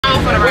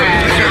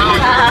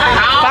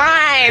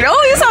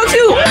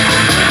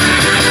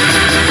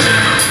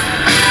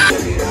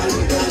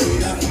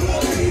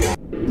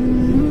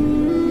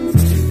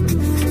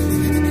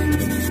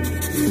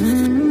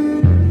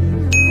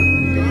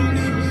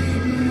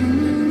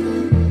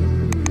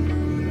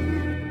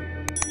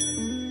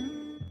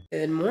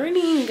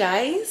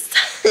guys.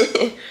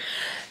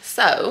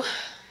 So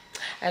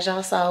as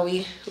y'all saw,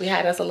 we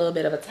had us a little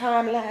bit of a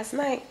time last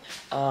night.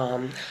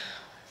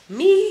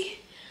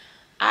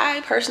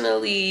 I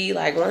personally,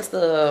 like, once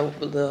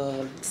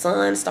the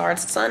sun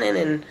starts sunning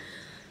and,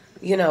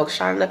 you know,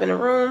 shining up in the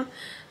room,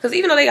 because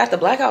even though they got the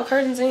blackout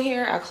curtains in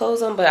here, I close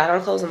them, but I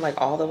don't close them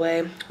like all the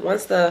way.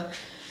 Once the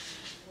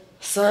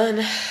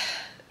sun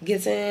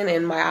gets in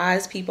and my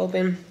eyes peep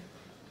open,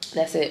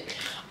 that's it.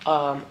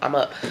 I'm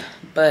up.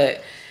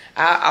 But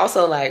I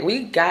also, like, we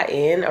got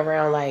in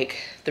around like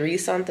 3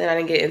 something. I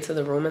didn't get into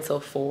the room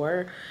until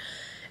 4.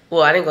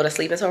 Well, I didn't go to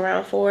sleep until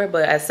around 4,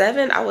 but at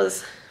 7 I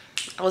was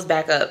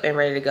back up and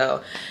ready to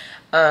go.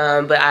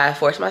 But I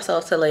forced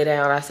myself to lay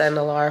down. I set an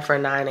alarm for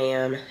 9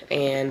 a.m.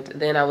 and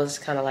then I was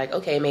kind of like,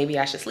 okay, maybe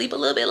I should sleep a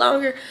little bit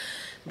longer.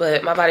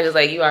 But my body was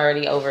like, you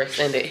already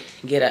overextended,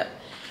 get up.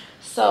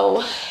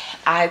 So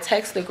I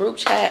texted the group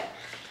chat.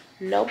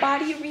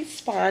 Nobody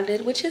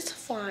responded, which is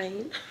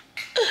fine.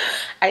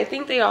 I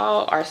think they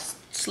all are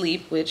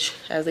asleep, which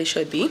as they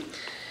should be.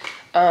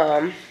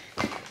 So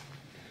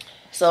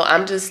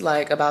I'm just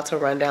like about to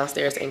run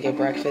downstairs and get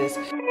breakfast.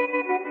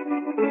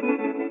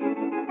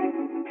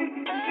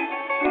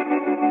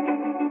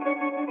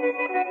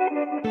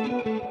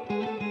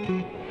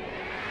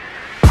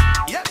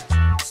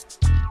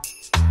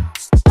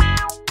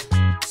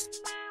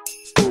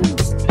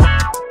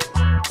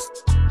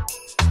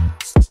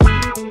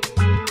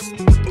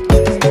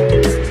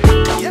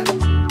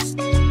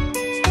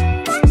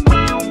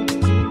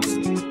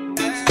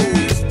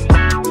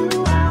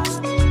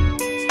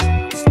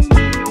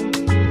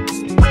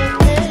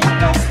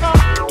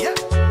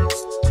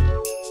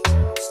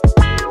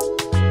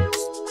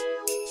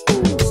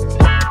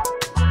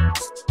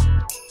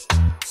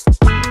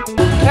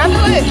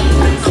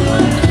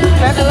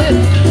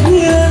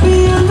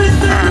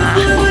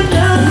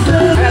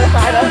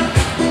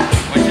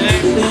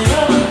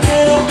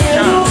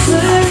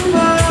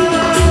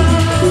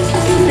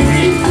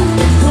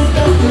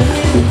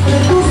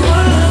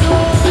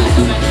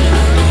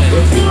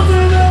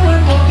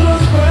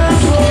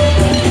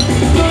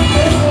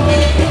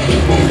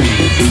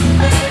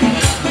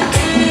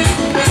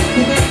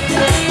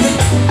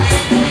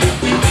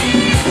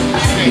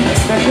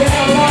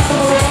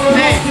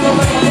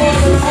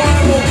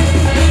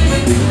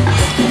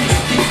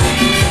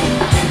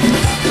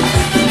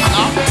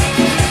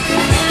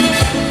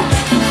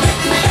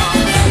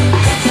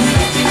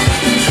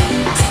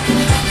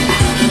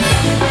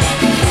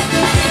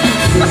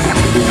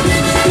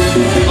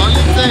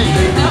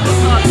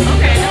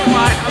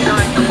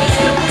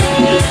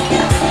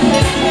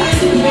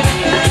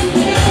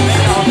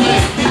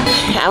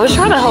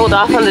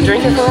 Off on the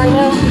drinking for right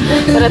now,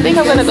 but I think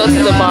I'm gonna go to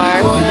the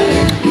bar.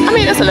 I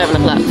mean, it's 11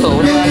 o'clock,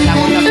 so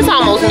it's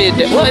almost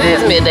midday. Well, it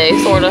is midday,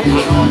 sort of.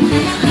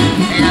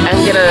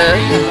 I'm gonna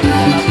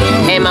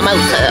a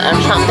mimosa or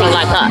something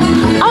like that.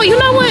 Oh, you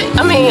know what?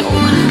 I mean,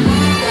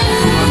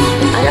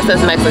 I guess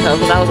that's Mexico,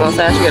 because I was gonna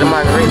say I should get a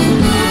margarita.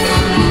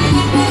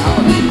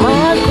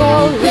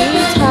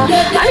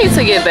 Margarita. I need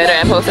to get better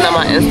at posting on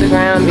my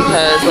Instagram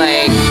because,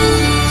 like,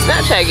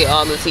 Snapchat get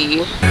all the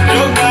tea.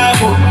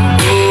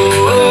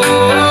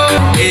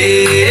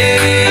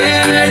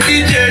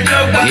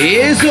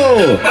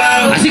 Eso.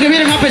 Así que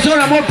vienen a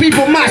empezar, more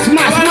people, más,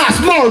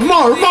 more.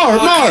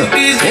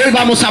 Hoy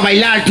vamos a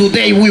bailar.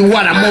 Today we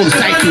wanna move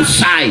side to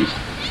side.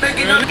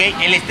 Okay,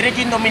 el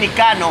stretching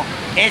dominicano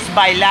es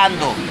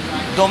bailando.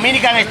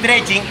 Dominican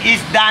stretching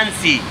is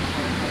dancing.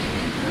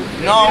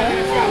 No.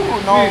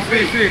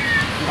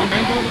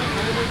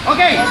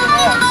 Okay,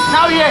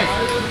 now yes.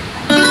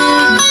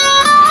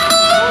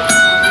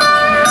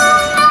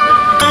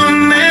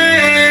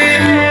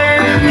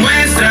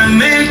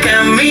 Muéstrame el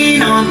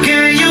camino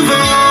que yo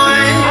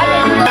voy.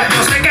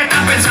 No sé qué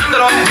estás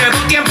pensándolo, llevo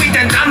tiempo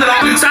intentándolo.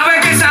 Sabe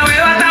que esa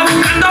beba está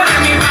buscando de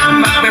mi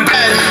bamba.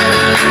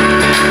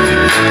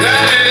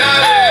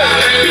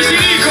 Dale,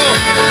 piscinico.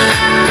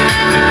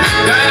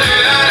 Dale,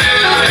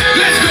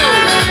 let's go.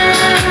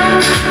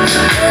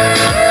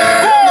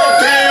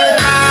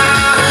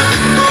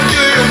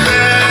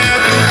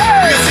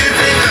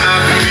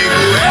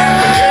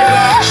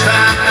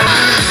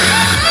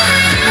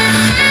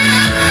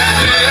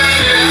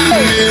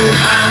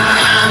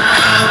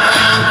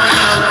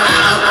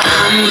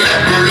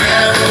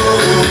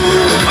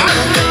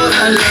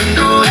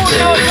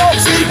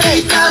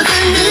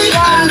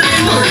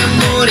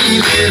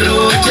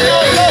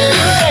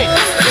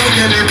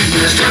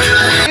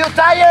 You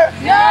tired?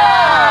 No.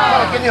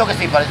 ¿Quién dijo que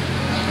sí?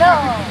 No.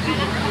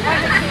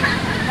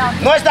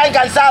 No están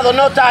cansados,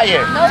 no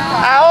tired.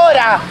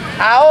 Ahora,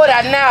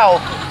 now.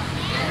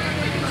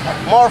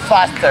 More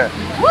faster.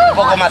 Un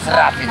poco más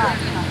rápido.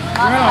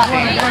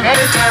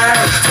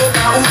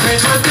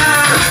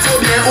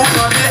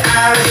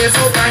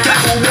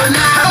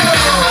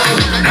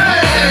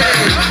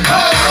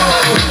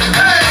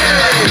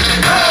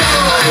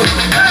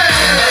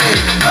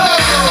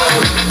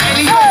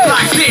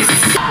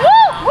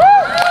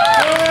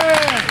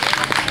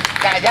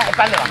 allá,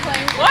 espalda.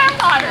 What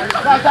water?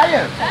 No, está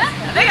bien.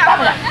 They got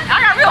I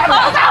got real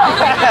clothes.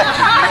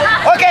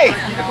 Ok,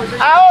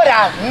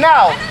 ahora,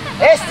 now,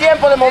 es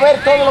tiempo de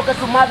mover todo lo que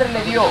su madre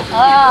le dio.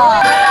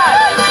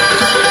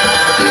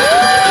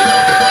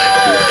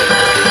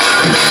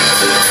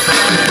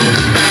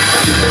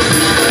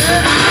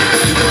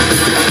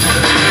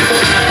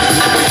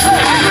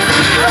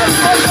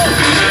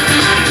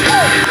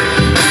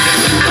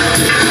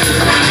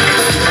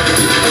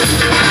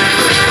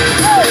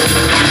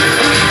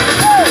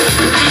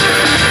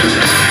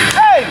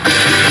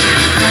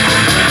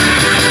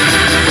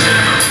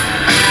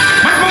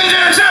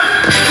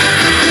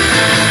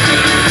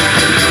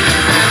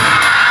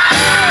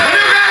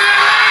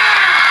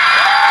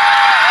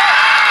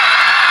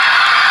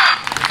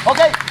 Ok,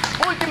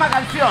 última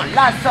canción,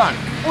 last song,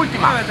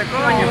 última. Ok,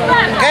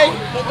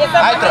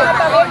 maestro.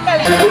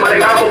 Suma de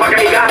mambo pa' que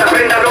mi gata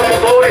prenda los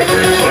motores.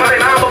 Suma de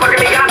mambo pa' que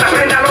mi gata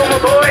prenda los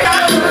motores.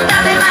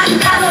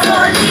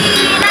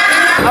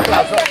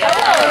 Aplausos.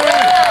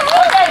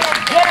 Ok,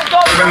 vienen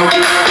todos.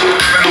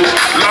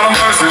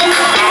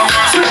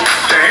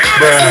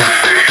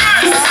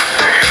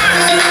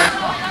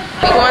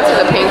 We're going to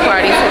the pink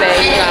party today,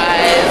 you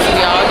guys.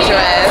 We all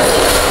dressed.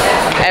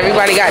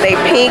 Everybody got their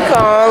pink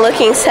on,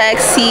 looking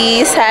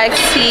sexy,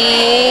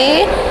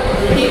 sexy.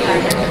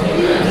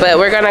 But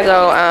we're gonna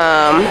go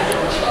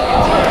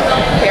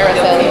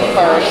parasailing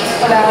first,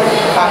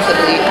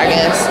 possibly, I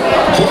guess.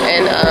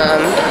 And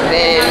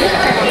then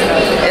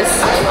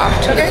it's off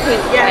to the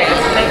pink party.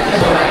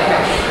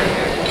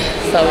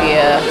 So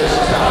yeah,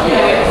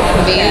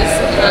 these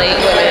late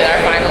women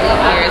are finally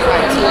here. It's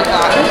like 2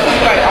 o'clock.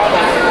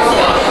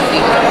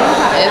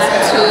 It's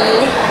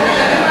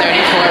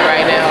 2:34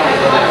 right now.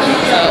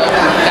 So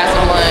got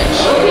some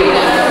lunch.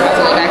 About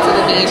to go back to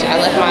the beach.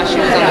 I left my shoes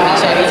on the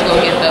beach. I need to go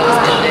get those,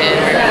 and then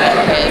we're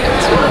gonna head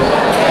to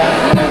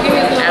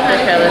after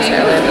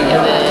parasailing,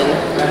 and then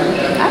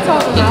that's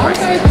all.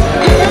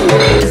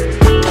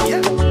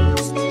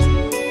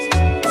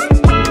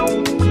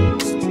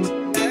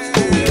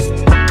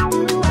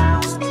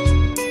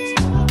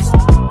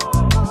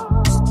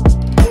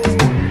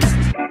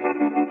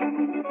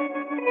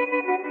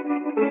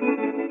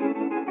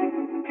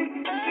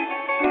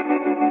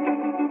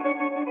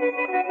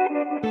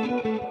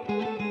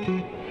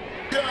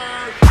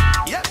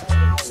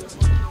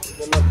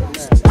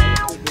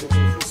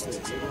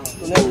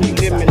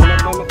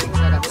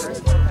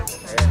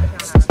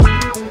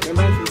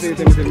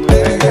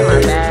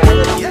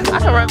 I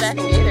can run back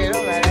and get it,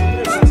 don't matter.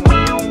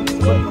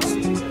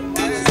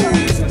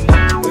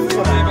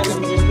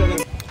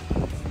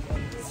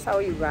 So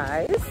you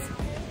guys,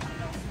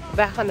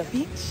 back on the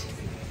beach,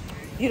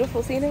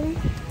 beautiful scenery,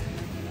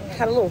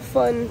 had a little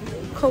fun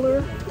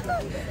color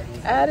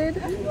added.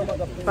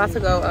 About to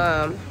go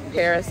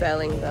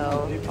parasailing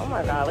though. Oh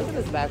my god, look at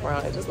this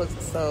background, it just looks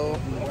so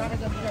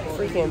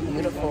freaking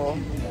beautiful.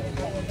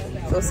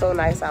 It was so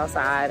nice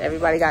outside.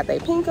 Everybody got their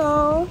pink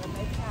on.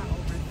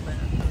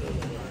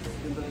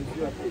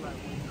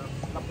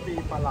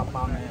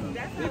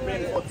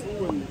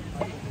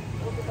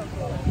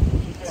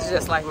 It's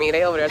just like me.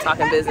 They over there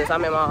talking business.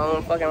 I'm in my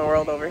own fucking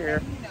world over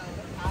here.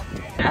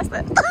 That's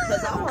that.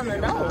 Because I want to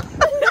know.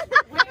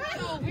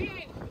 We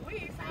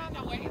ain't signed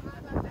no way.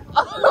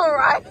 All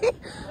right.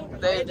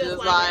 They just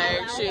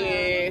like,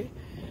 shit.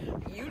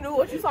 You knew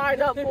what you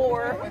signed up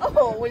for.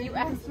 Oh, when you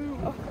asked.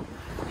 Oh.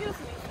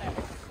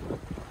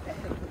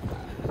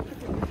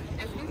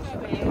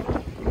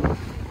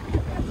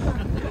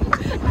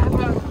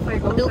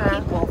 Do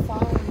people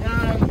fall?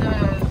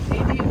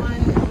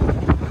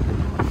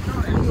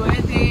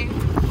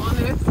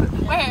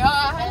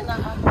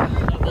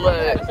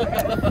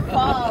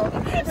 Fall.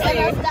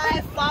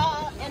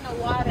 Fall in the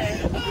water.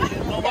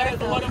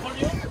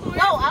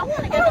 No, I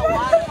want to get the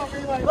water,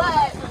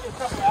 but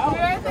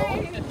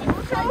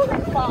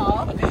fall.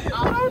 I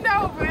don't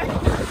know, man.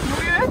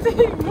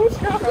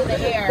 From the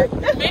air.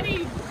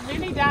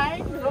 Mini die.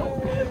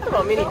 Come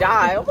on, mini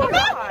die. Oh my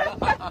god.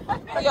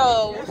 Yo,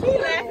 we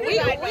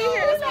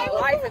here to speak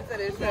life into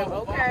this show,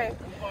 okay?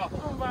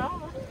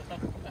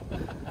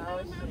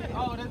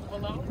 Oh, that's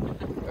below.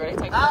 Ready?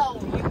 Take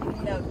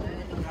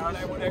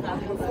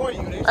before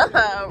you.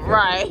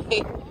 Right.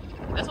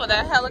 That's what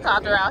that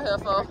helicopter out here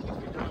for.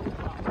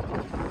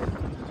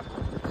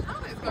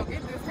 Let's go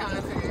get this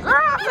content. Girl,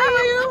 I'm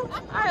telling you.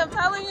 I am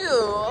telling you,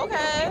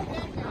 okay?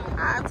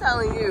 I'm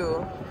telling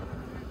you.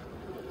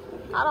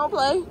 I don't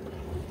play.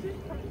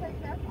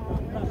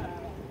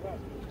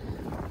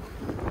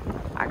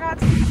 I got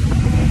to.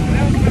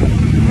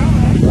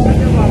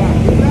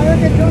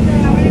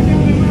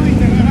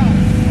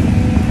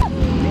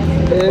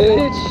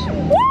 Bitch.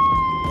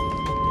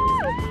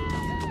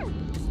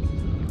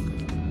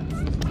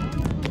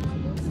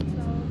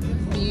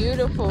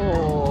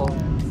 Beautiful.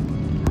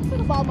 I should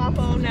have bought my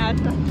phone now. I'm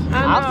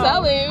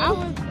telling you. I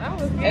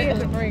was scared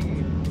to bring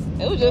it.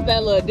 It was just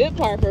that little dip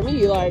part for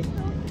me, like.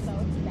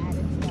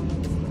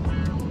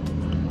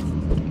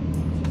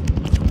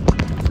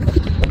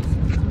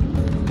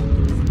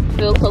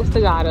 Feel close to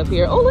God up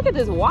here. Oh, look at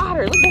this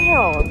water. Look at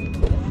hell.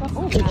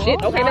 Oh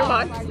Shit. Okay, never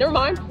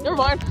mind.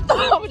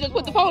 I'ma just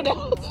put the phone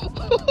down.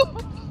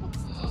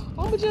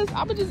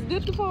 I'ma just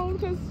dip the phone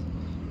because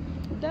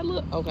that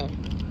look. Okay.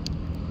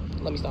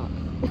 Let me stop.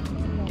 Oh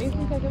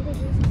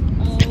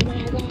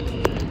my god.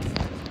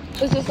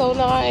 This is so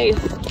nice.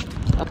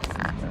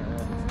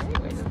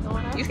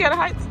 You scared of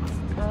heights?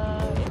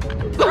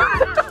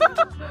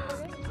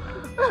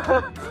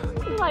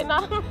 Like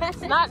not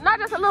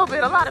just a little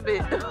bit, a lot of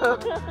it.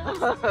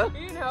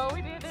 You know,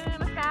 we did it in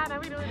the sky, now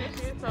we doing this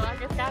shit, so I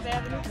guess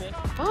skydiving is it.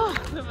 Oh,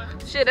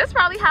 shit, that's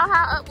probably how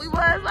high up we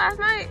was last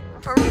night.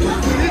 For real.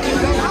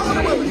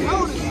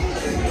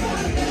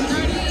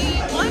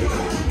 31.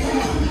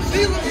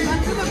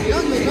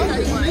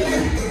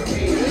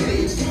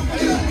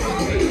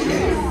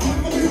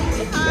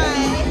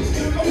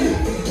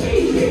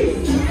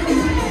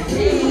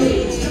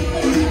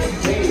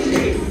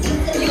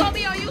 You gonna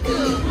be on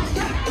YouTube?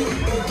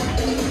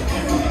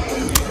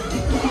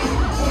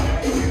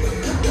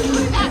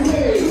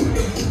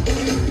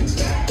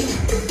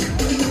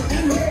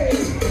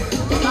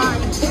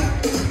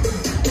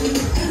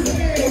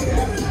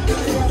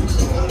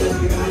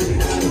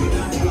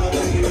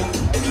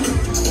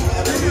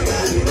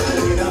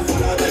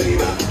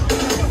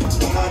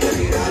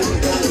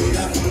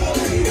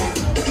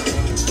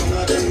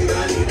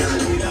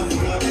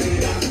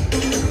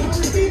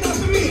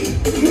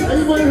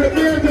 Everybody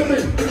prepare to me.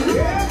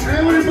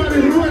 Everybody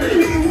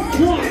ready.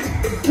 1,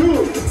 2.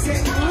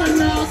 I'm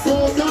not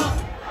soda.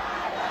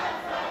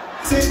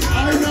 Say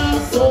I'm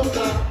not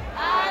soda.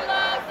 I'm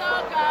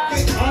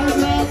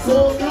not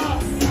soda.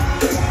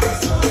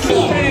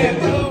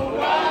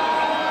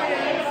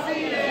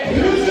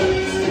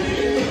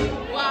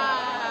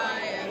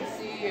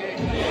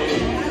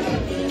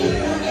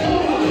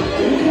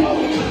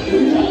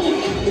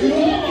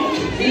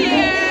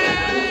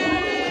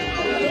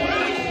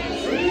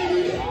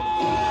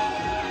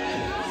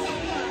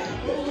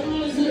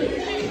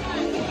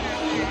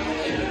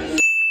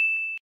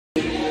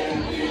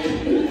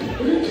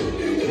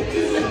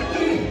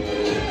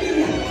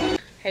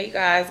 Hey you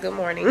guys, good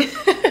morning.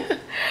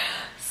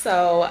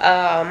 So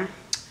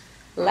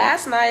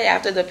last night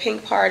after the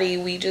pink party,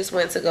 we just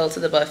went to go to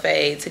the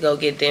buffet to go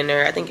get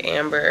dinner. I think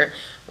Amber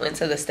went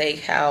to the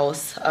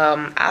steakhouse.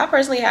 I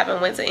personally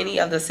haven't went to any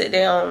of the sit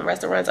down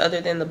restaurants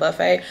other than the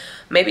buffet.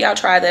 Maybe I'll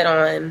try that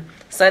on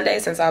Sunday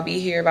since I'll be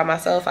here by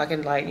myself. I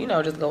can, like, you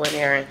know, just go in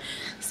there and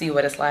see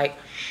what it's like.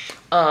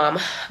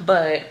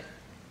 But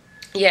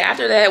yeah,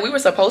 after that we were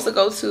supposed to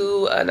go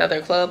to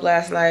another club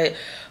last night,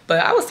 but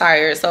I was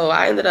tired, so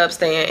I ended up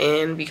staying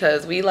in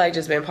because we like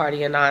just been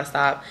partying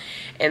nonstop.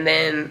 And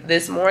then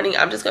this morning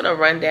I'm just gonna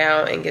run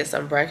down and get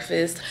some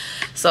breakfast.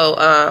 So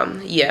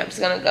yeah, I'm just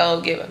gonna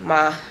go get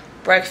my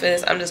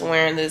breakfast. I'm just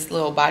wearing this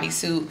little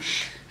bodysuit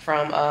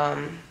from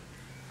I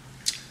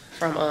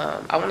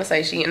want to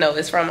say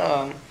it's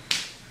from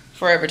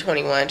Forever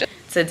 21.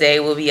 Today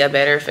will be a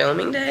better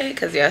filming day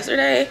because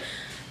yesterday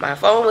my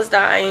phone was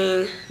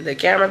dying, the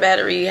camera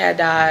battery had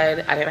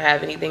died, I didn't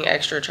have anything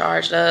extra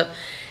charged up,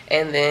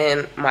 and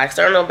then my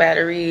external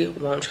battery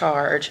won't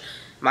charge,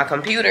 my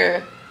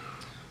computer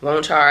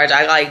won't charge.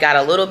 I like got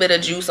a little bit of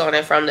juice on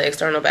it from the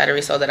external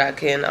battery so that I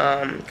can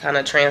kind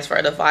of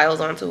transfer the files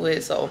onto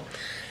it. So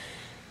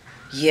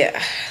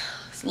yeah,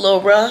 it's a little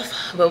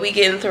rough, but we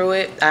getting through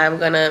it. I'm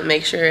gonna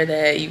make sure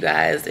that you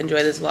guys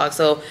enjoy this vlog.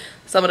 So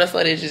some of the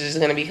footage is just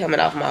gonna be coming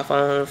off my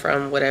phone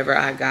from whatever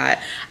I got.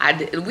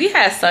 We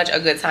had such a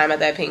good time at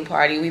that pink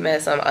party. We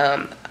met some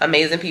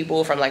amazing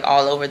people from like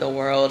all over the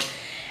world.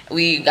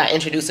 We got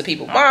introduced to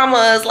people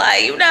mamas,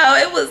 like, you know,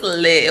 it was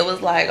lit. It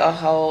was like a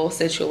whole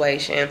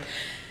situation.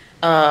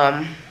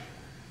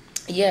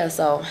 Yeah,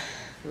 so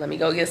let me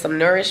go get some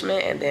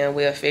nourishment and then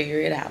we'll figure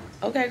it out.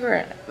 Okay,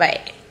 great.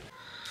 Bye.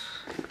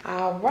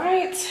 All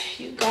right,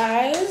 you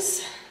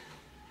guys.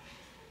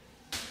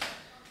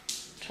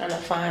 Trying to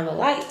find the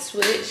light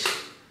switch.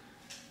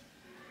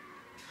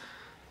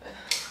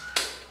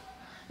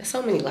 There's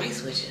so many light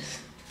switches.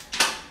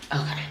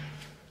 Okay.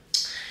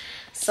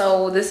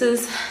 So this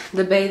is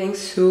the bathing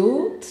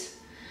suit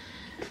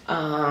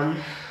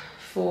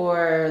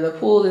for the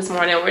pool this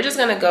morning. We're just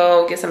gonna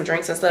go get some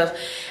drinks and stuff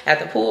at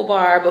the pool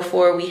bar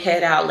before we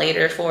head out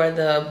later for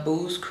the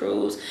booze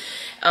cruise.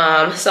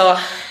 So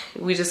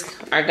we just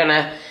are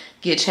gonna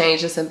get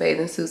changed in some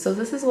bathing suits. So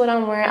this is what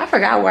I'm wearing. I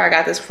forgot where I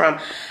got this from.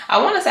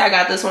 I want to say I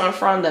got this one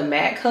from the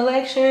Mac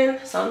collection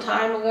some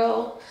time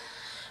ago.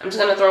 I'm just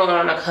gonna throw it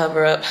on a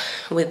cover up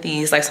with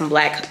these, like some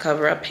black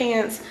cover up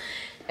pants.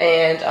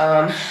 And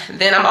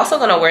then I'm also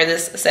gonna wear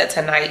this set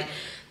tonight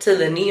to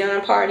the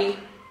neon party.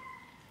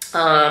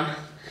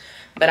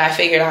 But I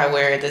figured I'd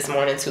wear it this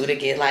morning too to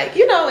get, like,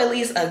 you know, at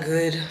least a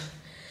good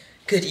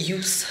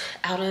use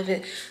out of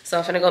it. So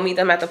I'm gonna go meet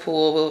them at the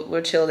pool.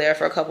 We'll chill there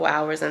for a couple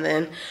hours and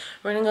then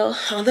we're gonna go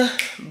on the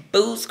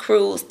booze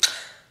cruise.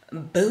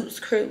 Booze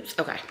cruise.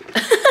 Okay.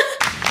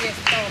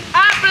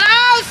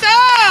 ¡Aplausos!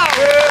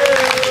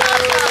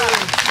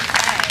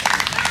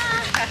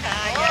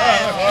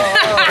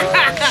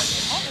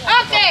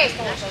 Ok.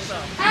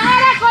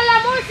 Ahora con la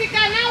música. music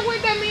and now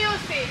with the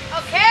music,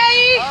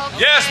 okay?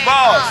 Yes,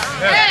 boss.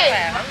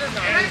 Hey.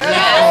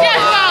 Yes,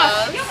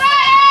 boss. You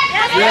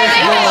got it?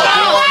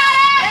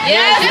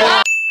 Yes, boss.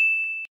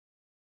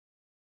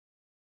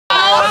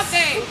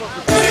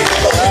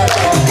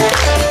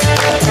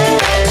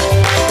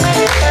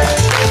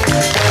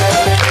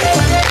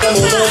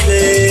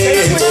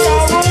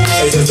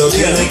 Ellos no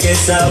tienen que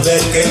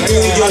saber que tú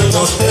y yo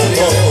nos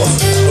vemos,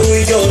 tú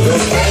y yo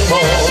nos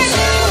vemos.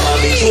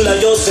 Mami chula,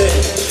 yo sé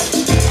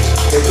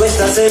que tú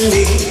estás en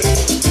mí,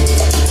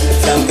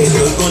 y aunque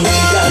estoy con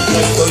ella, no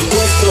estoy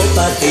puesto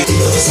para ti.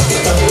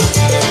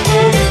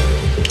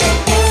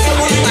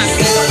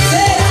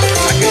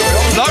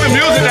 Slow the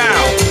music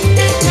down.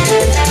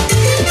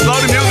 Slow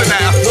the music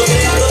down.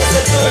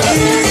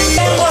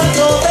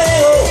 Cuando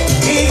veo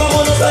y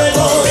vámonos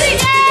lejos.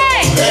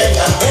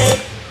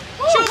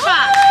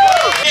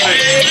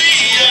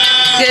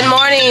 Good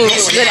morning,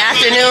 good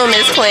afternoon,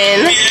 Miss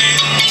Quinn.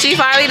 She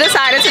finally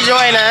decided to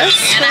join us.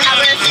 And I have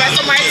an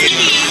espresso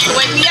martini to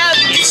wake me up.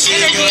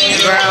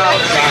 Girl,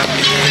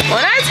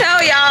 when I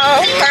tell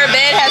y'all her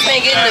bed has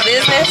been getting the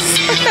business,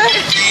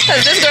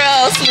 because this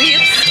girl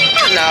sleeps.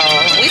 No,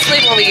 we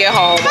sleep when we get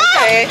home,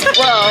 okay?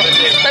 Well,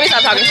 let me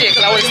stop talking shit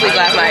because I went to sleep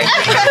last night.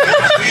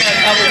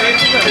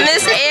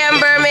 Miss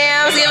Amber,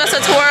 ma'am, give us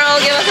a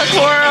twirl, give us a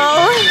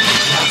twirl.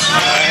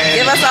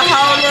 Give us a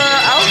whole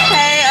look.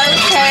 Okay,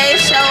 okay,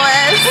 show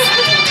us.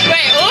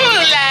 Wait,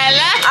 ooh la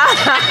la.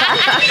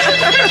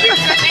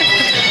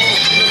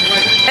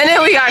 And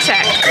then we got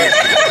Shaq.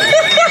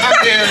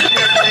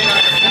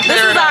 This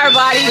is our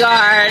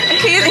bodyguard.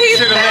 He's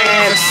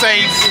man.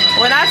 Safe.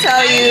 When I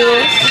tell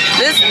you,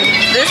 this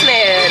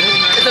man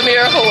is a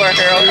miracle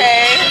worker,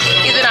 okay?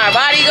 He's been our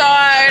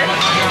bodyguard.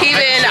 He's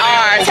been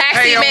our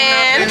taxi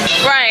man.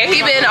 Right,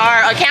 he been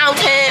our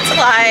accountant.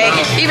 Like,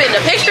 he been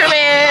the picture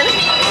man.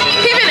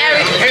 He been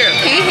everything.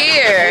 He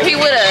here. He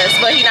with us,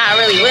 but he not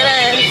really with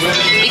us.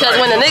 Because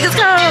when the niggas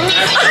come,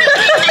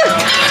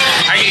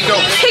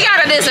 he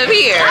gotta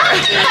disappear.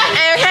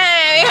 And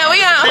hey,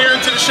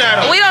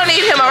 we don't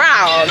need him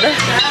around.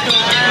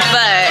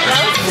 But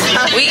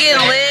we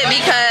getting lit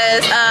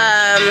because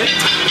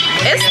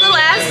it's the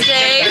last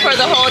day for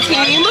the whole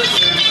team.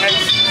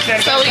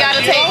 So we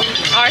gotta take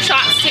our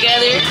shots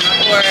together.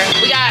 Or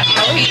we got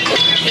mojito.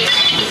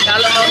 Got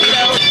a little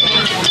mojito.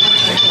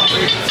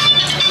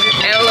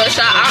 And a little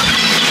shot.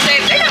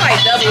 They got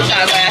like double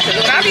shot glasses.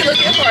 When I be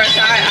looking for a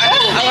shot,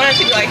 I want it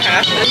to be like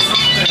half this.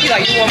 Be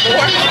like, you want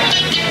more?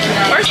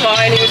 First of all,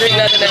 I didn't even drink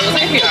nothing that was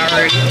in here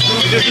already.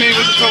 You just mean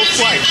with the toast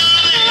twice.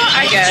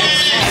 I guess.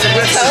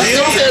 Toast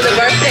to the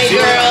birthday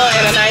girl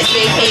and a nice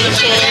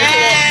vacation.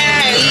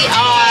 We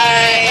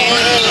are.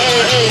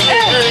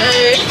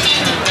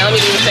 Now let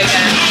me even take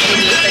that. Let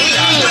me just take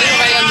that.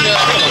 Everybody else do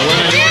it.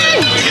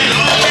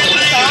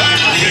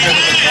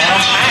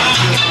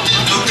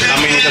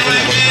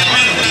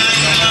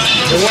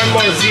 One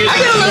more Z. I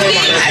feel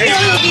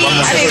a little beat.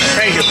 I didn't.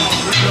 Thank you.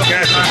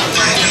 Gotcha.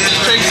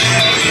 I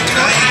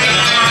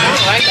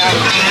don't like that.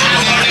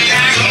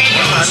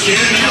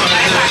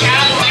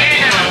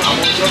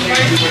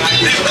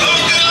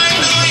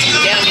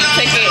 Yeah, we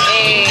took it.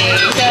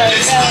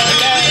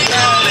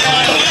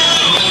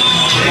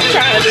 I'm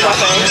trying to do my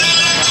thing.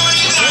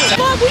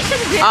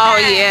 Oh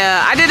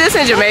yeah, I did this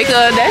in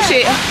Jamaica. That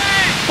shit.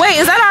 Wait,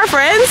 is that our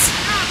friends?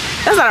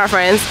 That's not our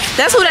friends.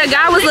 That's who that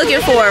guy was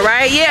looking for,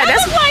 right? Yeah,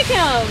 that's like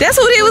him.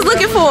 That's who he was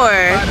looking for.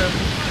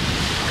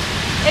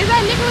 Is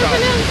that Nicholas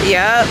and him?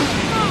 Yep.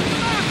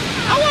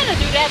 I want to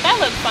do that. That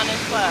looks fun as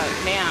fuck.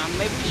 Damn,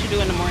 maybe we should do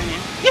it in the morning.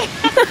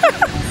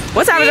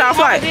 What time is y'all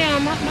flight?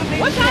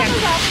 What time is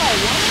our flight?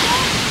 1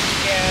 o'clock?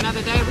 Yeah.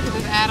 Another day. We could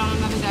just add on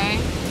another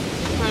day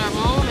for the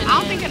room. And I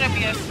don't think it'll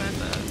be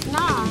expensive.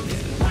 No.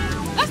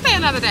 Let's stay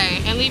another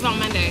day and leave on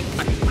Monday.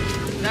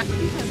 That's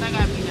because I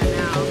gotta be there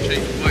now.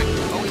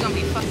 Oh, we gonna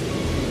be fucking.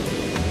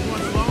 You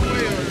want the long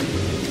way or?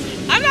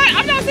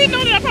 I'm not sitting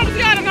on it. I promise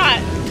you, I'm not.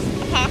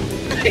 Huh?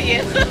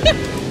 Yeah.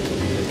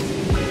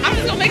 I'm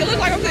just gonna make it look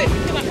like I'm good.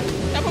 Come on.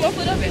 I'll put my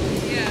foot up in.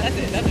 Yeah. That's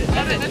it.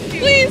 That's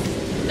cute. Please.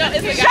 No,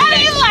 it's a guy.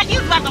 You look like you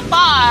about to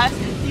fall.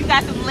 You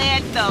got some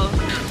legs though.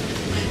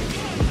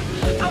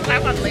 I'm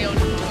about to lay on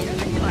the floor.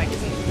 Like,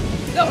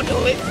 don't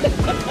do it.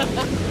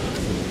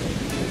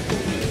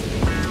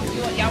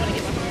 Y'all want to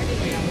get my heart?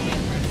 Or y'all want to?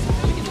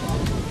 We can do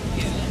both.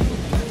 Yeah.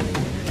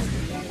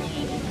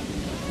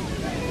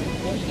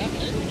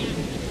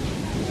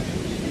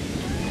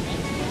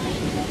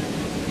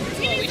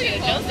 We should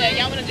jump that.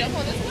 Y'all want to jump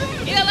on this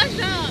one? Yeah, let's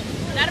jump.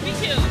 That'll be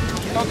cute.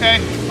 Okay,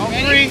 on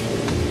Ready? 3.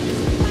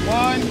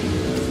 1, 2,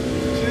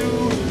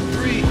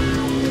 3.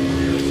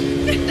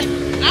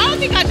 I don't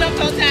think I jumped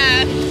on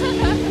time.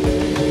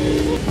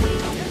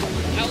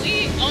 Are we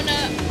on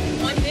this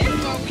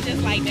or are we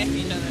just like next to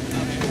each other?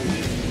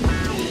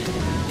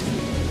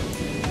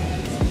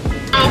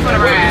 For the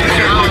ride.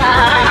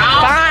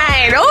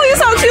 Fine. Oh, you're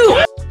so cute.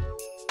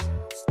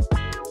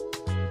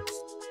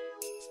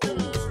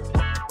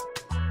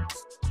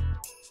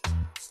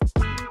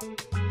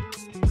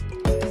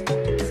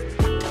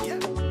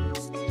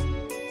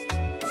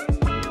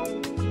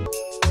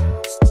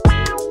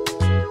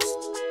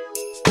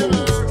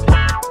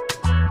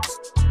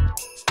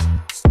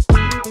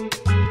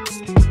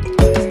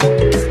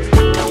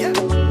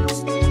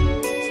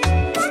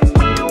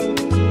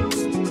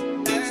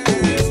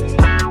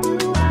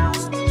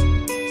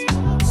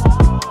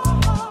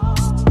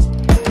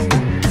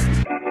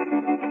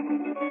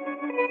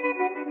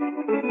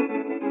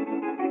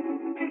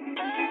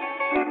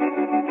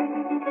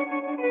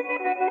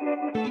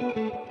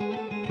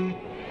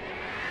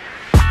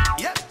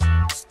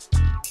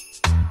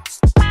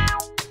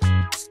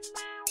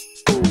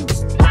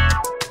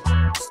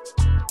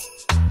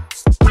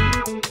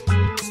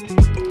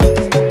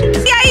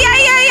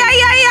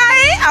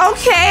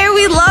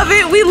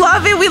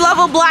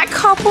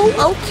 couple.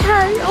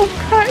 Okay,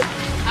 okay.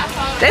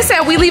 They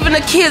said we leaving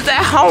the kids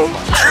at home.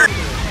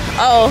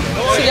 Oh,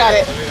 she got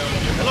it.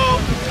 Hello,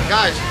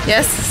 guys.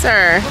 Yes,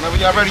 sir. Whenever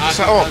y'all ready, just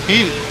say, oh,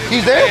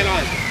 he's there?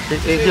 I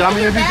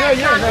mean, if he's there,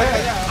 yeah.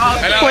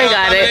 Queen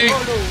got it.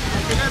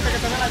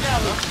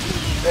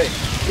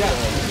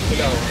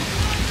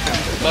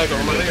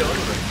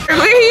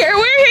 We're here.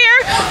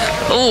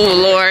 Oh,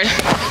 Lord.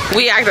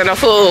 We acting a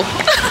fool.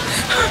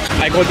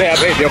 I go there,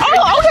 baby. Okay?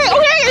 Oh,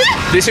 okay.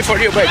 This is for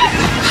you, baby.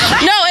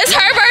 No, it's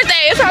her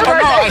birthday. It's her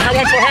birthday. No, I have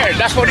one for her.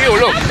 That's for you.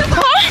 Look.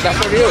 Huh? That's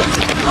for you.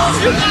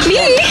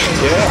 Me?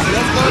 Yeah.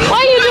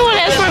 Why are you doing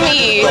that for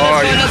me? Oh,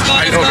 I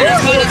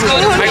love you.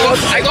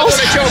 I go to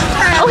the show.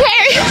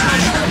 Okay.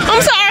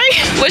 I'm sorry.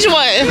 Which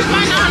one?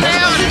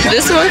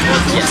 This one?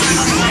 Yes.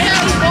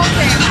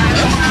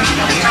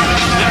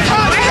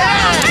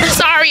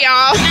 Sorry,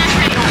 y'all.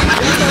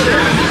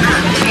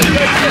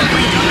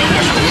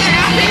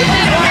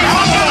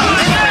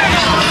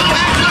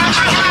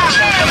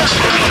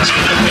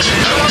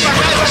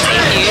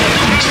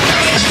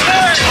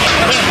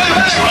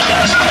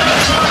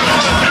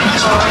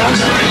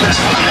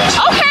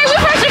 Okay,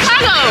 we're from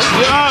Chicago.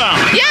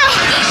 Yeah. Yeah.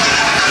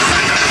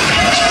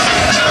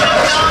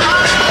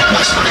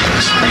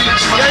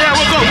 Yeah,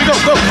 we'll go. We go.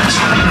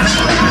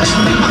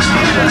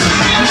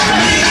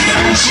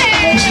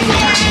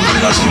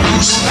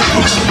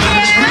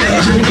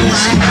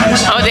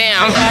 Oh,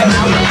 damn.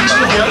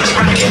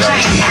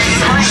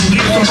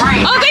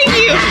 Oh, thank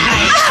you.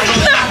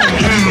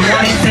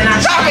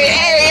 Stop it.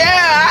 Hey,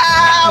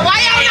 yeah. Why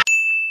y'all not?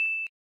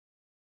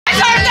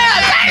 Turn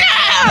up.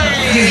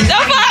 The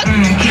fuck?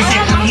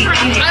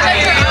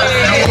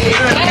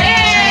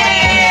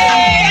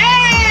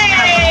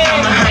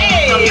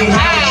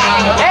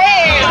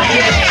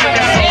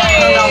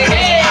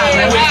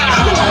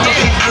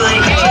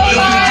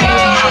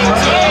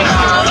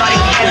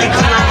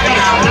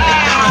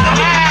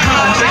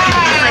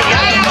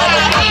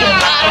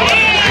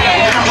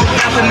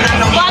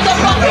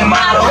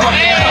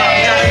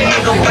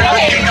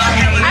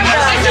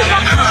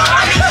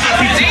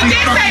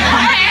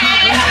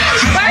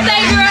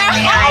 Birthday girl.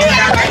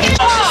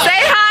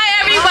 Say hi,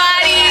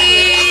 everybody.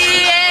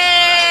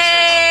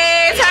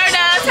 Yay. Turn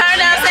up,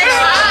 say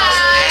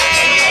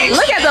hi.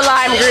 Look at the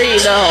lime green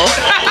though.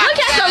 Look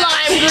at the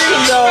lime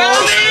green though.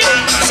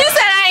 She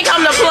said I ain't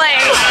come to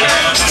play.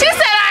 She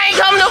said I ain't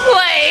come to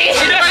play.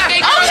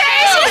 Okay,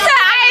 she said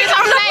I ain't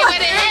come to play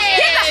with it.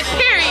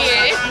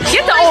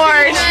 Get the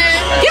orange.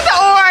 Get the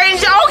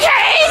orange,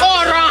 okay?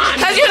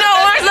 Cause you know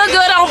orange look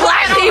good on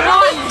black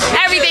people.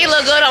 Everything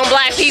look good on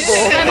black people.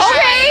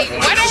 Okay?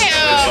 What the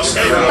hell?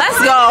 Let's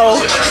go.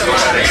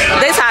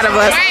 They tired of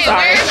us.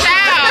 Sorry. Where's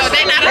Sal?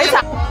 They not tired.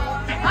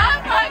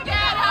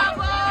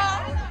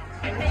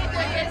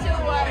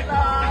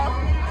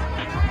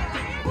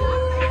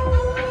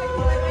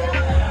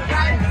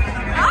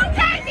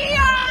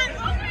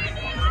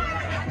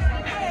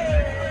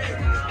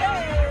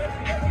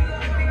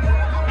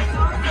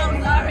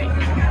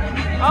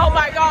 Oh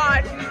my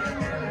God.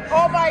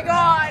 Oh my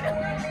God.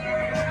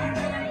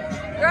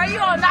 Girl, you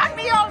gonna knock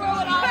me over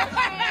with all that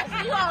fast.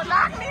 You gonna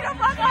knock me the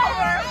fuck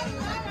over.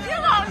 You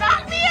gonna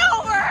knock me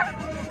over.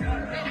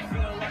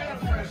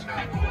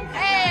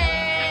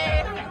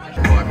 Hey.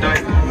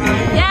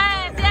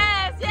 Yes,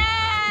 yes, yes.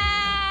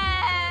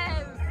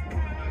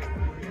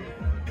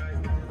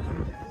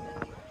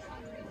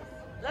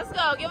 Let's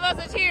go. Give us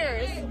a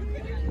cheers.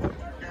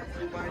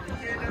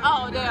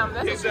 Oh, damn.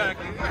 That's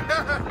exactly.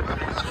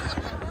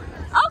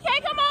 Okay,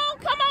 come on,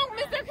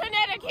 Mr.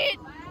 Connecticut.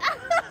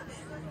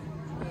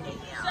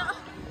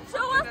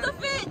 Show us the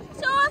fit.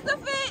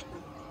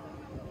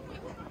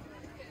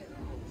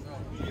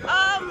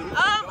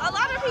 A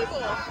lot of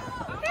people.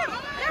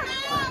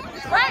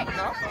 Right.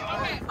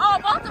 Oh,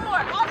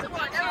 Baltimore.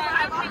 Never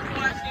mind.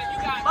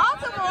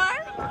 Baltimore.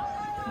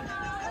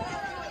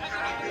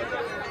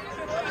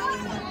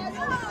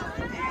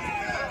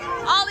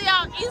 All of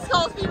y'all East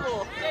Coast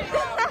people.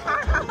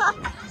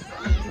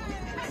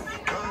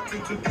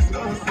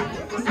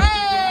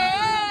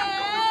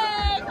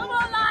 Hey, come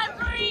on, lime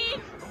green.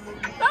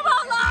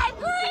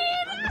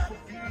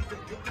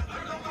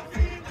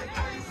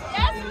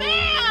 Yes,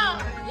 ma'am.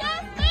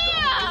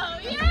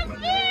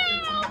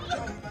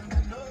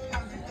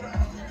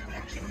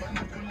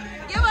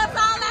 Give us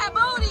all that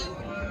booty.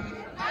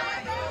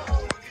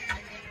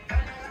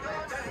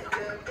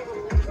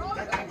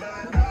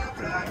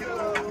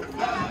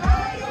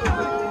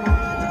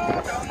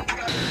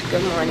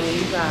 Good morning,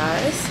 you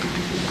guys.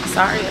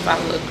 Sorry if I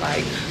look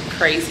like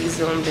crazy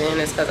zoomed in.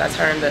 It's because I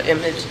turned the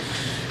image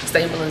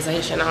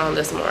stabilization on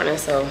this morning,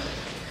 so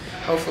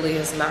hopefully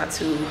it's not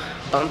too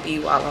bumpy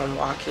while I'm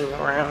walking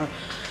around.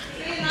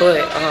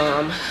 But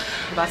I'm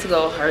about to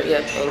go hurry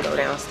up and go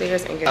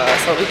downstairs and get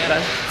so we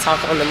gotta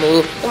talk on the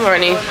move. Good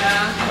morning.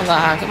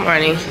 Hola, good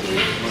morning.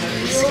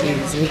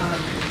 Excuse me.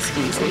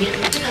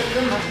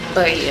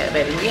 But yeah,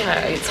 baby, we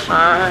had a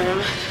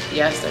time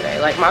yesterday.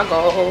 Like, my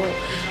goal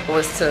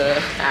was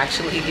to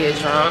actually get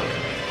drunk,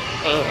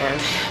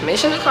 and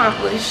mission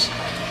accomplished.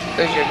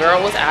 because your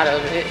girl was out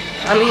of it.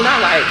 I mean,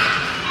 not like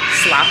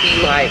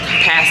sloppy, like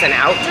passing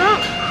out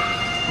drunk,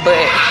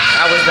 but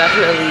I was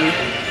definitely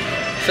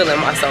feeling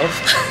myself.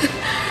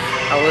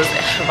 I was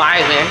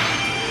vibing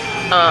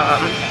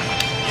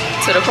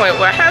to the point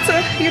where I had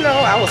to, you know,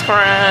 I was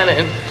crying,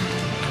 and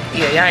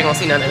yeah, y'all ain't gonna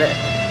see none of that,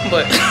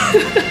 but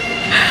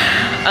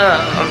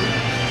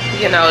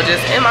you know,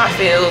 just in my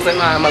feels and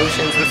my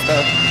emotions and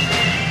stuff.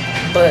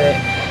 But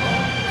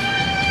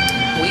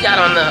we got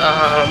on the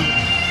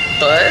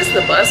bus.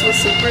 The bus was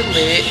super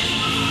lit.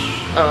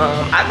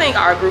 I think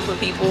our group of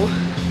people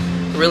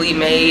really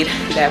made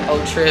that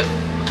boat trip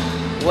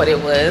what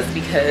it was,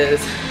 because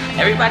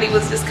everybody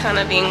was just kind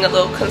of being a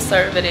little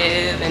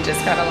conservative and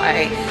just kind of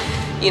like,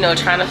 you know,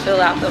 trying to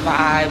fill out the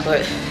vibe.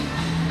 But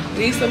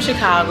we some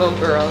Chicago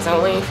girls,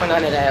 and we ain't for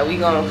none of that. We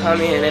gonna come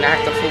in and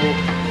act a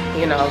fool,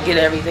 you know, get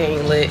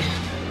everything lit.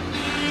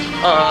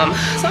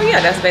 So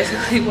yeah, that's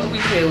basically what we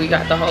did. We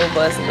got the whole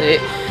bus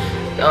lit.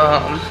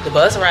 The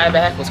bus ride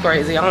back was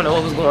crazy. I don't know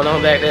what was going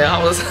on back there.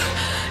 I was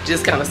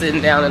just kind of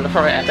sitting down in the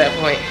front at that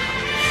point.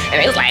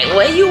 And they was like,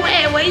 where you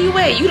at? Where you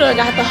at? You done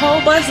got the whole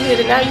bus lit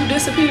and now you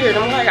disappeared.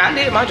 I'm like, I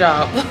did my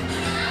job.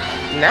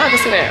 Now I can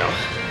sit down.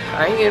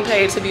 I ain't getting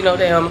paid to be no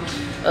damn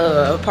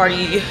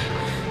party,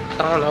 I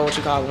don't know what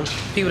you call them.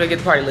 People that get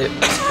the party lit.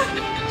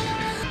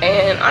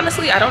 And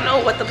honestly, I don't know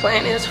what the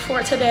plan is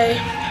for today,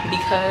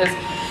 because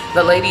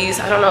the ladies,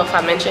 I don't know if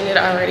I mentioned it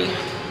already,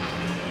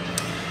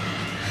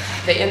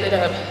 they ended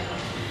up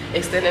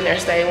extending their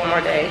stay one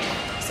more day.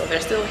 So they're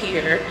still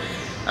here.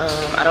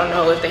 I don't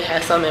know if they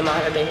had something in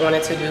mind that they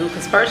wanted to do,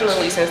 because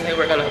personally, since they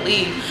were gonna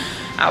leave,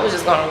 I was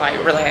just gonna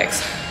like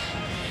relax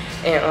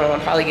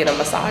and probably get a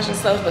massage and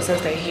stuff. But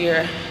since they're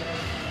here,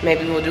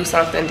 maybe we'll do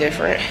something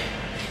different.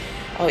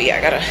 Oh yeah,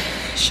 I gotta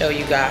show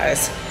you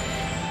guys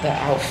the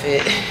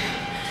outfit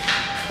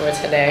for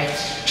today.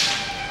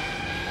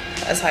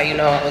 That's how you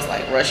know I was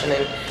like rushing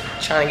and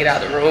trying to get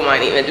out of the room. I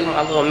didn't even do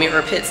my little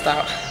mirror pit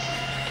stop.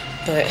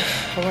 But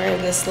I'm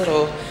wearing this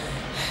little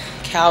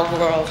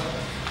cowgirl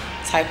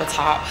type of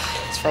top.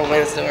 It's from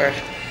Windsor,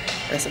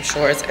 and some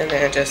shorts, and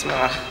then just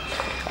my,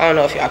 I don't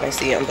know if y'all can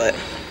see them, but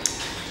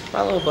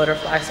my little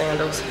butterfly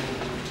sandals.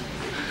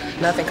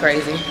 Nothing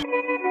crazy.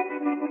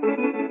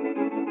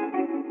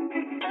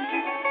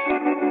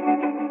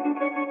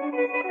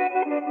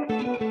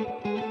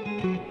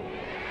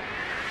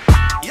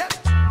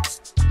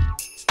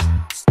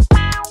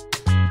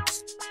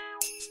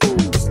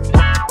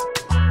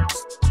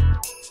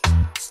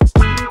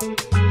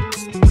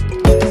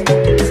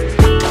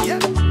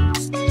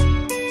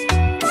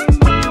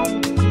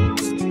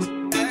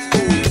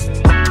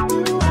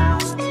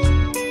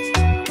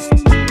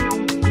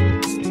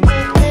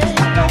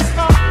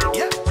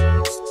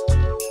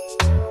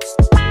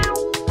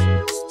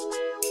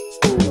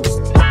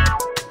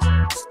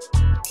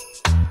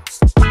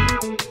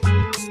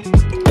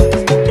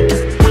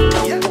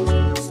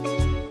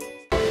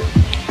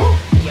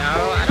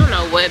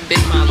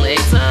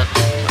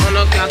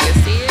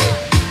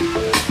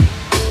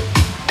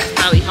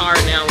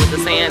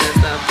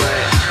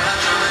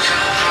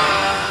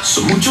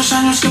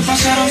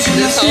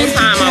 This whole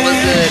time I was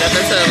good up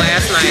until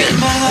last night.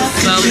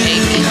 Some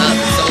ate me up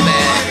so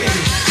bad.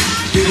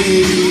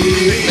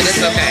 But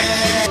it's okay.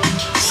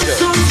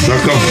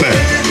 Suck up fat.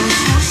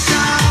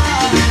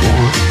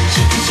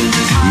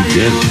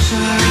 Yes.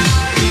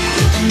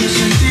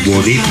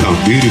 Bonita,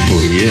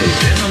 beautiful, yes.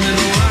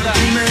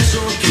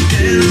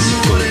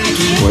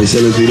 Why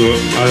se le tiró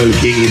al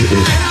king?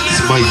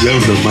 It's my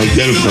girlfriend, my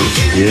girlfriend.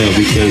 Yeah,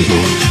 be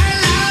careful.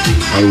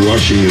 I'm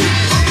watching you.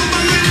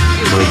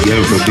 My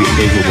girlfriend, be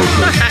careful, my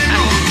friend.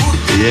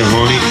 Yeah,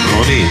 honey,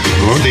 honey,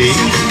 honey.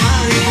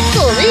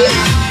 Who, me?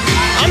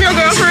 I'm your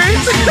girlfriend.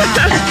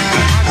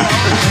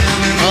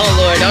 Oh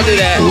Lord, don't do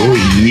that. Oh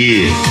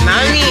yeah.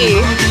 Not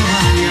me.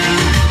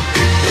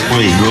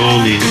 My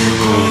honey,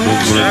 don't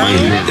break my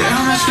head.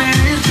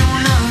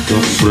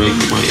 Don't break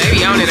my head. They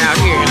be on it out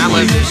here, and I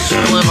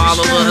love all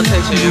the little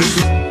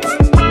attention.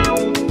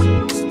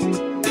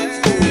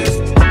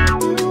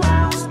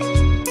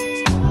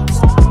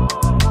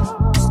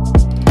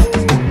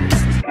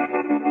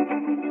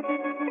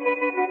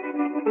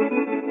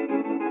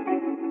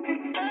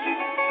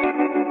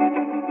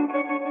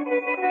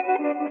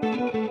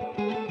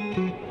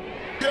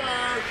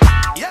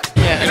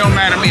 It don't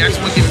matter to me. I just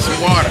want to get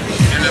some water.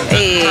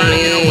 Hey.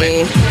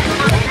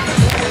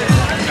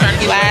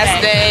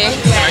 Last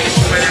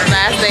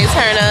day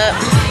turn up.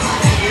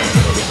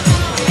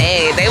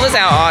 Hey, they was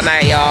out all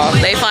night, y'all.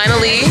 They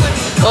finally,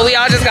 well, we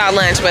all just got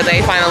lunch, but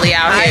they finally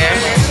out here.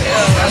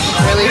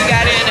 Really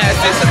got in at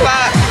 6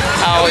 o'clock.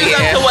 Oh We was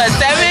yeah. up to what,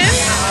 7?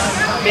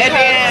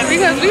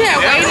 Because we had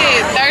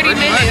waited 30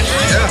 minutes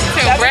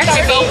till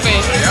breakfast open.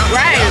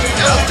 Right.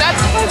 It was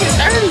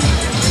 7:30.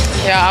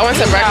 Yeah, I went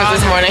to breakfast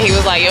this morning. He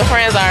was like, your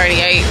friends already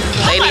ate.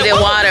 They needed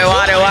water,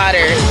 water,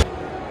 water.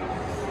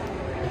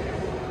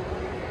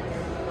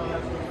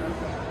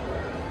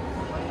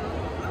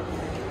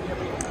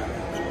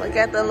 Look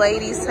at the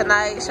ladies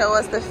tonight. Show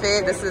us the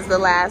fit. This is the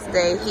last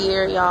day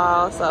here,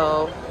 y'all.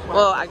 So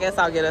Well, I guess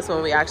I'll get us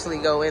when we actually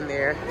go in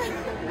there.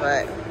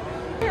 But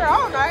here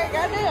all night,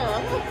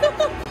 goddamn.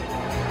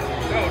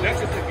 No, that's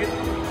just to get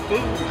food.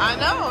 I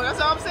know, that's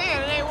what I'm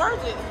saying. It ain't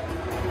worth it.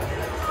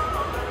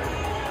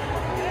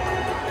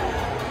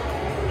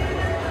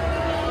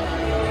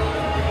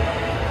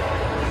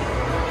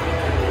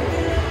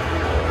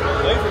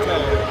 Labor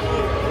time.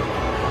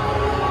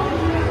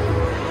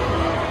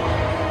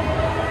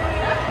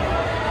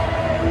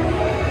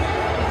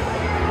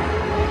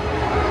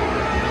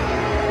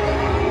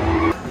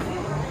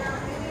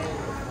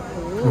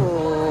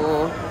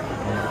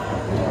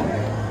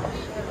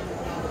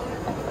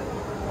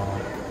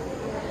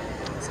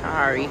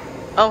 Sorry.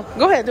 Oh,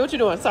 go ahead. Do what you're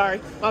doing. Sorry.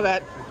 My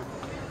bad.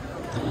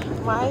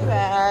 My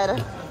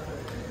bad.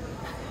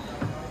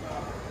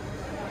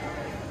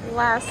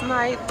 Last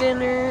night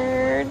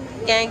dinner.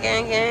 Gang,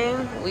 gang,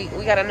 gang. We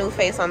got a new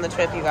face on the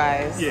trip, you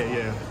guys.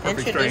 Yeah.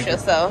 Perfect Introduce stranger.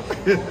 yourself.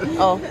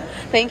 Oh,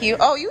 thank you.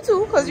 Oh, you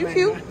too, because you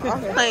cute. Oh,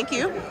 thank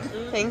you.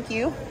 Thank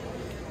you.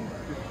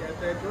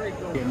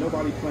 Yeah,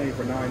 nobody playing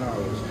for 9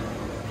 hours.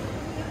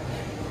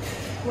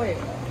 Wait,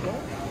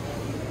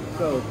 what?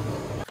 So.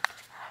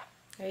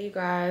 Hey, you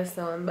guys.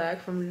 So I'm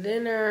back from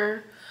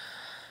dinner.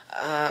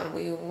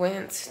 We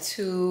went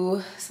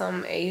to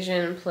some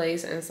Asian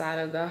place inside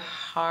of the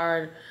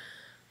Hard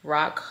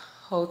Rock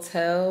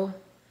Hotel.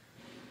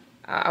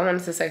 I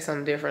wanted to say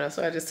something different,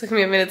 so it just took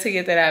me a minute to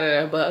get that out of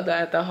there. But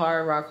at the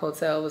Hard Rock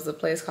Hotel was a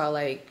place called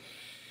like,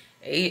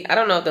 I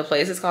don't know if the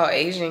place is called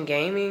Asian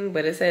Gaming,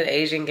 but it said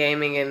Asian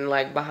Gaming, and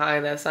like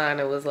behind that sign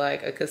it was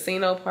like a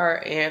casino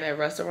part and a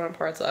restaurant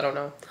part, so I don't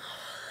know.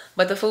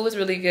 But the food was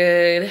really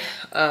good.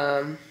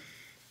 And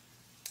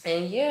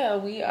yeah,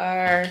 we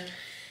are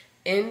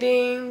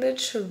ending the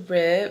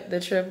trip. The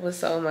trip was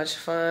so much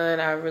fun.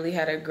 I really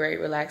had a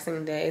great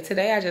relaxing day.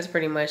 Today I just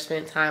pretty much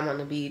spent time on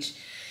the beach,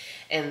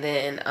 and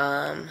then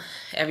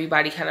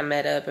everybody kind of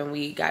met up and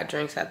we got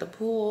drinks at the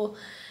pool.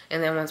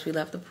 And then once we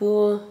left the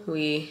pool,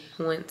 we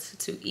went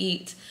to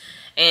eat,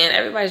 and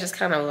everybody's just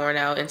kind of worn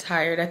out and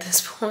tired at this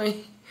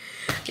point,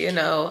 you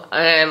know.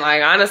 And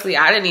like, honestly,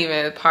 I didn't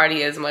even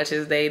party as much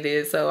as they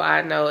did, so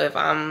I know if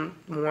I'm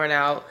worn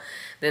out,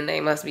 then they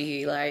must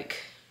be like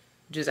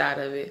just out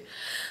of it.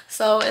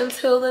 So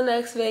until the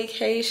next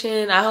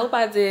vacation, I hope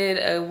I did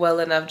a well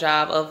enough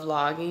job of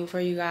vlogging for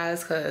you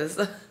guys, because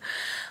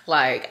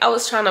like I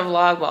was trying to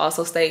vlog but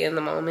also stay in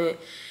the moment.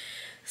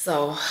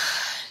 So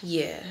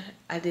yeah,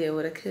 I did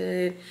what I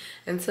could.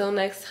 Until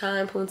next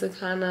time, Punta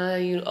Cana,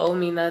 you owe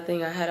me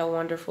nothing. I had a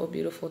wonderful,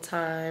 beautiful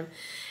time.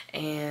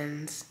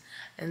 And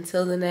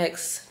until the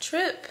next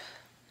trip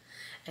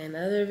and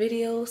other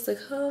videos to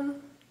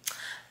come,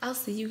 I'll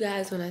see you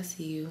guys when I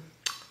see you.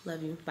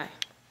 Love you. Bye.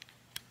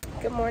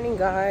 Good morning,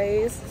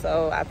 guys.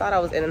 So I thought I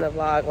was ending the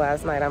vlog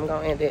last night. I'm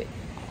gonna end it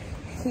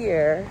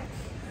here.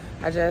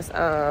 I just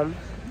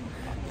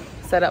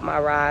set up my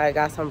ride,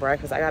 got some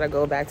breakfast. I gotta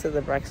go back to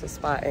the breakfast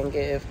spot and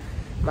give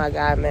my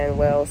guy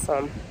Manuel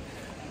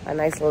a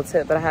nice little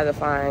tip, but I had to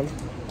find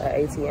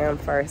an ATM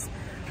first.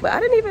 But I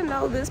didn't even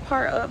know this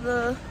part of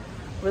the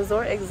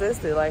resort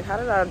existed. Like, how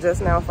did I just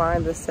now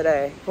find this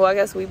today? Well, I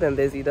guess we've been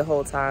busy the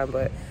whole time,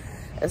 but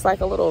it's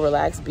like a little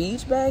relaxed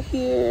beach back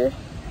here,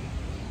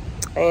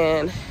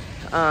 and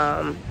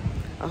a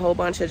whole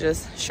bunch of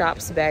just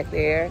shops back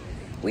there.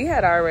 We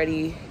had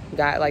already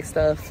got like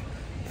stuff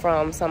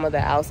from some of the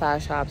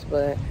outside shops,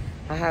 but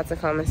I had to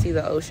come and see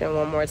the ocean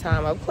one more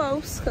time up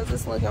close because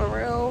it's looking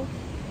real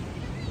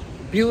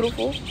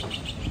beautiful.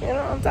 You know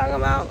what I'm talking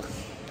about?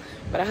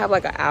 But I have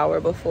like an hour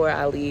before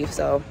I leave,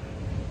 so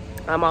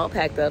I'm all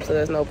packed up, so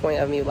there's no point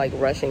of me like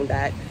rushing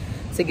back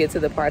to get to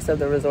the parts of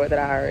the resort that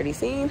I already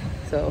seen.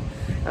 So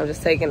I'm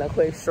just taking a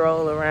quick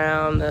stroll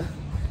around,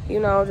 you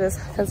know, just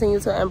continue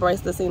to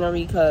embrace the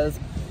scenery, because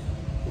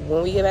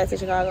when we get back to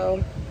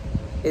Chicago,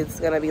 it's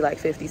gonna be like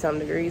 50-something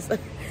degrees,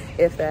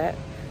 if that.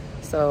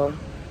 So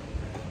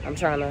I'm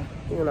trying to,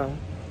 you know,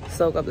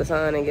 soak up the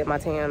sun and get my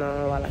tan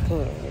on while I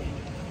can.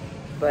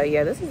 But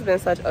yeah, this has been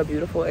such a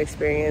beautiful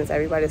experience.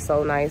 Everybody's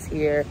so nice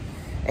here,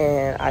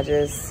 and I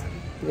just,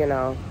 you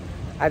know,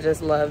 I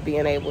just love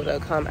being able to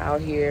come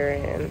out here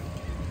and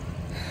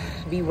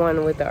be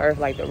one with the earth,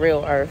 like the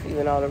real earth,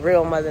 you know, the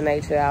real Mother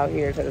Nature out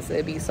here, because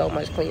it'd be so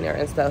much cleaner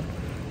and stuff.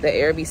 The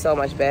air be so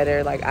much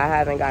better. Like, I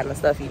haven't gotten a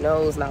stuffy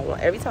nose, not one.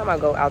 Every time I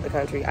go out the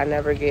country, I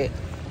never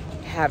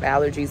have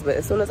allergies, but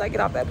as soon as I get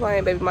off that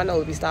plane, baby, my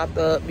nose be stopped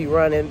up, be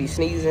running, be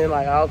sneezing,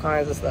 like all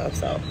kinds of stuff.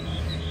 So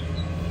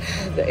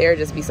the air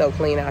just be so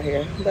clean out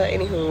here. But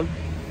anywho,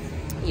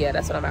 yeah,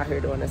 that's what I'm out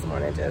here doing this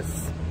morning,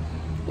 just,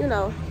 you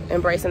know,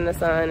 embracing the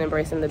sun,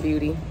 embracing the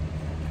beauty.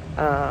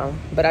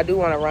 But I do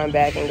want to run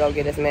back and go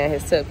get this man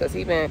his tip, because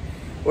he's been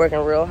working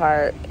real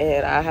hard,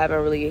 and I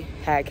haven't really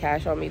had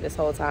cash on me this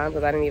whole time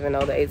because I didn't even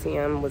know the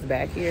ATM was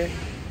back here.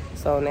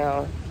 So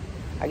now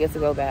I get to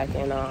go back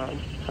and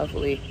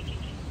hopefully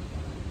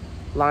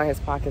line his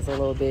pockets a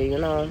little bit, you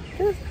know.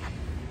 Just,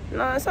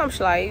 no, some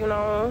schlight, you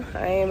know.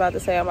 I ain't about to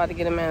say I'm about to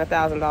get a man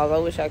 $1,000. I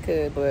wish I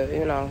could, but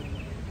you know,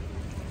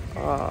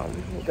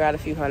 grab a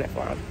few hundred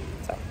for him.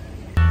 So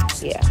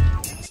yeah.